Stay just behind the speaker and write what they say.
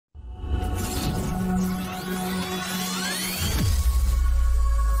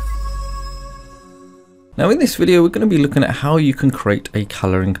Now in this video we're going to be looking at how you can create a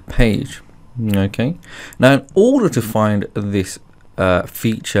coloring page. Okay, now in order to find this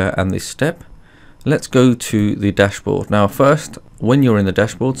feature and this step, let's go to the dashboard. Now first, when you're in the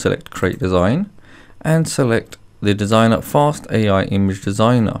dashboard, select Create Design and select the designer Fast AI Image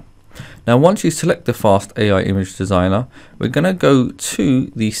Designer. Now once you select the Fast AI Image Designer, we're going to go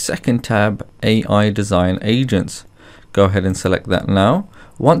to the second tab, AI Design Agents. Go ahead and select that now.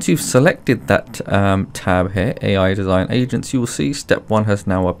 Once you've selected that tab here, AI Design Agents, you will see step 1 has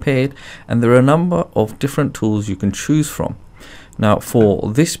now appeared, and there are a number of different tools you can choose from. Now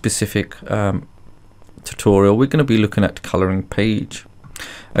for this specific tutorial, we're going to be looking at coloring page.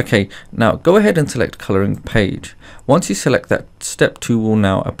 Okay, now go ahead and select coloring page. Once you select that, step 2 will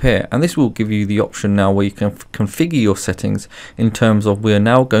now appear, and this will give you the option now where you can configure your settings in terms of we're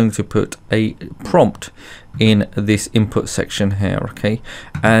now going to put a prompt in this input section here. Okay,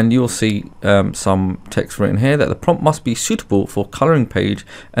 and you'll see some text written here that the prompt must be suitable for coloring page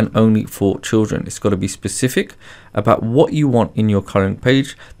and only for children. It's got to be specific about what you want in your coloring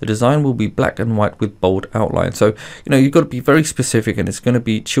page. The design will be black and white with bold outline. So you've got to be very specific, and it's going to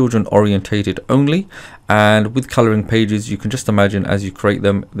be children orientated only. And with coloring pages, you can just imagine as you create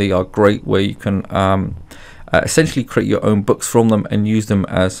them, they are great where you can essentially create your own books from them and use them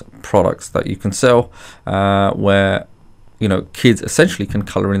as products that you can sell, where kids essentially can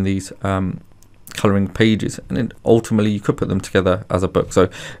color in these coloring pages, and then ultimately you could put them together as a book. So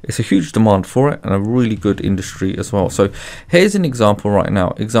it's a huge demand for it and a really good industry as well. So here's an example right now.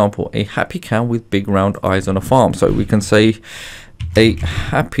 Example: a happy cow with big round eyes on a farm. So we can say a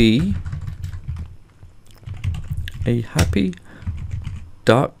happy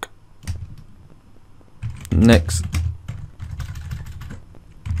duck next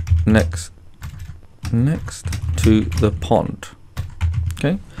to the pond.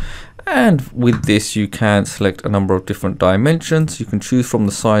 Okay, and with this you can select a number of different dimensions. You can choose from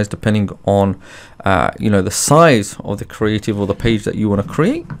the size depending on the size of the creative or the page that you want to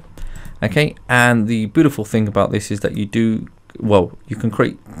create. Okay, and the beautiful thing about this is that you can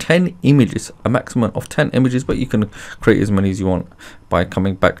create 10 images, a maximum of 10 images, but you can create as many as you want by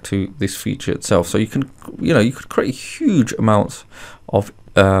coming back to this feature itself. So you can you could create huge amounts of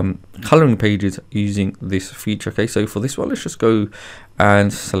coloring pages using this feature. Okay, so for this one, let's just go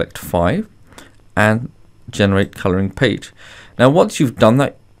and select 5 and generate coloring page. Now once you've done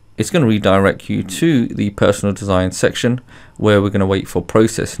that, it's going to redirect you to the personal design section where we're going to wait for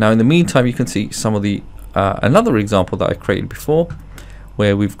process. Now in the meantime, you can see some of the another example that I created before,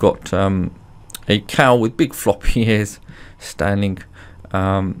 where we've got a cow with big floppy ears standing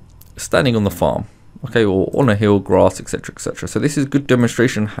on the farm, okay, or on a hill, grass, etc, etc. So this is a good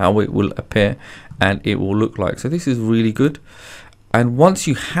demonstration how it will appear and it will look like. So this is really good. And once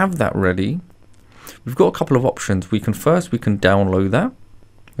you have that ready, we've got a couple of options. We can download that.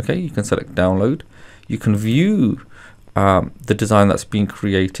 Okay, you can select download. You can view the design that's been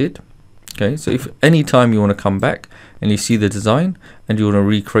created. Okay, so if any time you want to come back and you see the design and you want to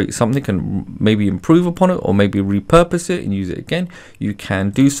recreate something and maybe improve upon it or maybe repurpose it and use it again, you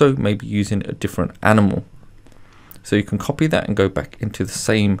can do so, maybe using a different animal. So you can copy that and go back into the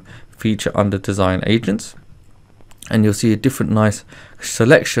same feature under Design Agents, and you'll see a different nice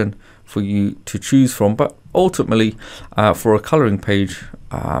selection for you to choose from. But ultimately, for a coloring page,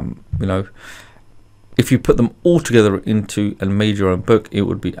 if you put them all together into and made your own book, it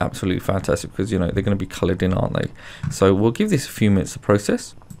would be absolutely fantastic, because they're going to be colored in, aren't they? So we'll give this a few minutes to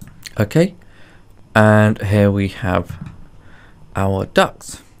process. Okay, and here we have our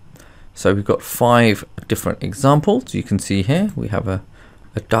ducks. So we've got 5 different examples. You can see here we have a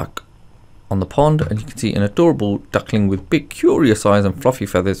duck on the pond, and you can see an adorable duckling with big curious eyes and fluffy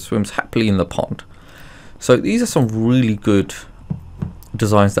feathers swims happily in the pond. So these are some really good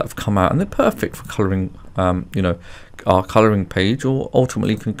designs that have come out, and they're perfect for coloring our coloring page, or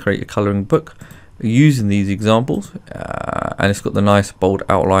ultimately can create a coloring book using these examples. And it's got the nice bold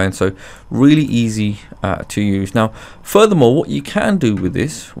outline, so really easy to use. Now furthermore, what you can do with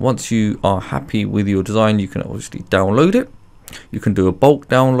this, once you are happy with your design, you can obviously download it. You can do a bulk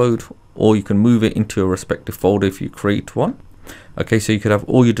download, or you can move it into a respective folder if you create one. Okay, so you could have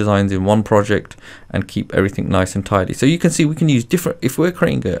all your designs in one project and keep everything nice and tidy. So you can see we can use different, if we're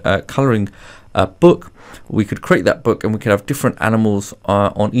creating a coloring book, we could create that book and we could have different animals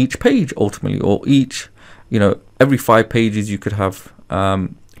on each page ultimately, or each, every 5 pages you could have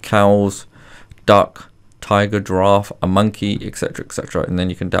cows, duck, tiger, giraffe, a monkey, etc, etc, and then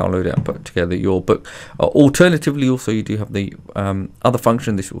you can download it and put together your book. Alternatively, also you do have the other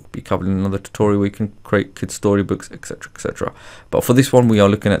function. This will be covered in another tutorial where you can create kids storybooks, etc, etc. But for this one we are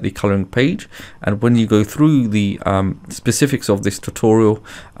looking at the coloring page, and when you go through the specifics of this tutorial,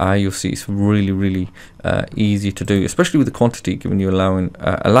 you'll see it's really easy to do, especially with the quantity, given you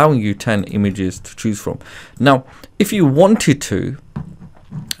allowing you 10 images to choose from. Now if you wanted to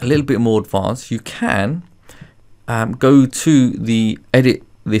a little bit more advanced, you can go to the edit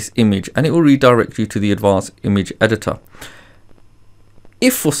this image and it will redirect you to the advanced image editor.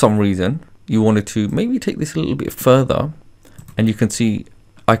 If for some reason you wanted to maybe take this a little bit further, and you can see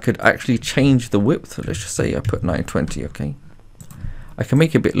I could actually change the width. So let's just say I put 920. Okay, I can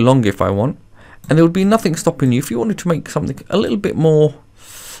make it a bit longer if I want, and there would be nothing stopping you if you wanted to make something a little bit more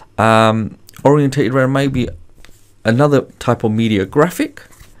orientated around maybe another type of media graphic,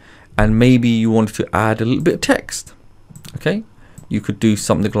 and maybe you wanted to add a little bit of text. Okay, you could do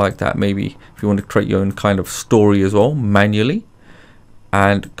something like that. Maybe if you want to create your own kind of story as well manually,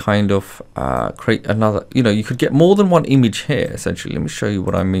 and kind of create another, you could get more than one image here essentially. Let me show you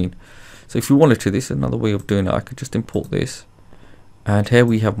what I mean. So if you wanted to, this is another way of doing it. I could just import this, and here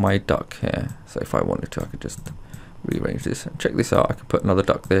we have my duck here. So if I wanted to, I could just rearrange this. Check this out, I could put another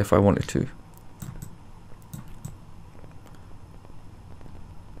duck there if I wanted to.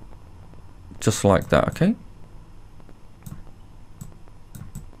 Just like that. Okay,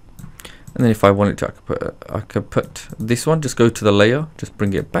 and then if I wanted to, I could put this one, just go to the layer, just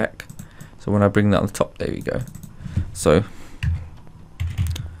bring it back. So when I bring that on the top, there we go. So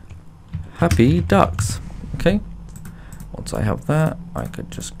happy ducks. Okay, once I have that, I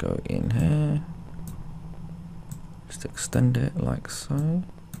could just go in here, just extend it like so.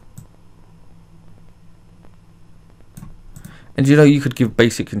 And you could give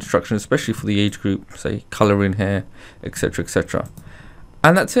basic instructions, especially for the age group, say color in here, etc, etc,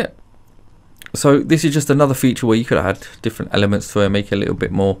 and that's it. So this is just another feature where you could add different elements to it, make it a little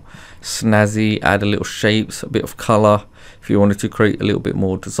bit more snazzy, add a little shapes, a bit of color. If you wanted to create a little bit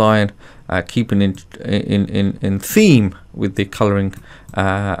more design, keeping in theme with the coloring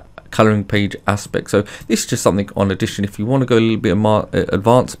page aspect. So this is just something on addition if you want to go a little bit more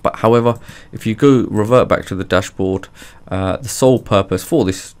advanced. But however, if you revert back to the dashboard, the sole purpose for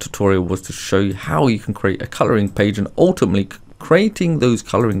this tutorial was to show you how you can create a coloring page, and ultimately creating those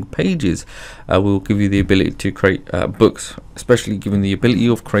coloring pages will give you the ability to create books, especially given the ability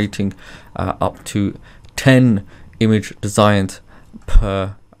of creating up to 10 image designs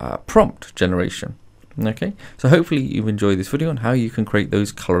per prompt generation. Okay, so hopefully you've enjoyed this video on how you can create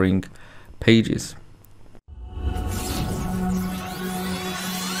those coloring pages.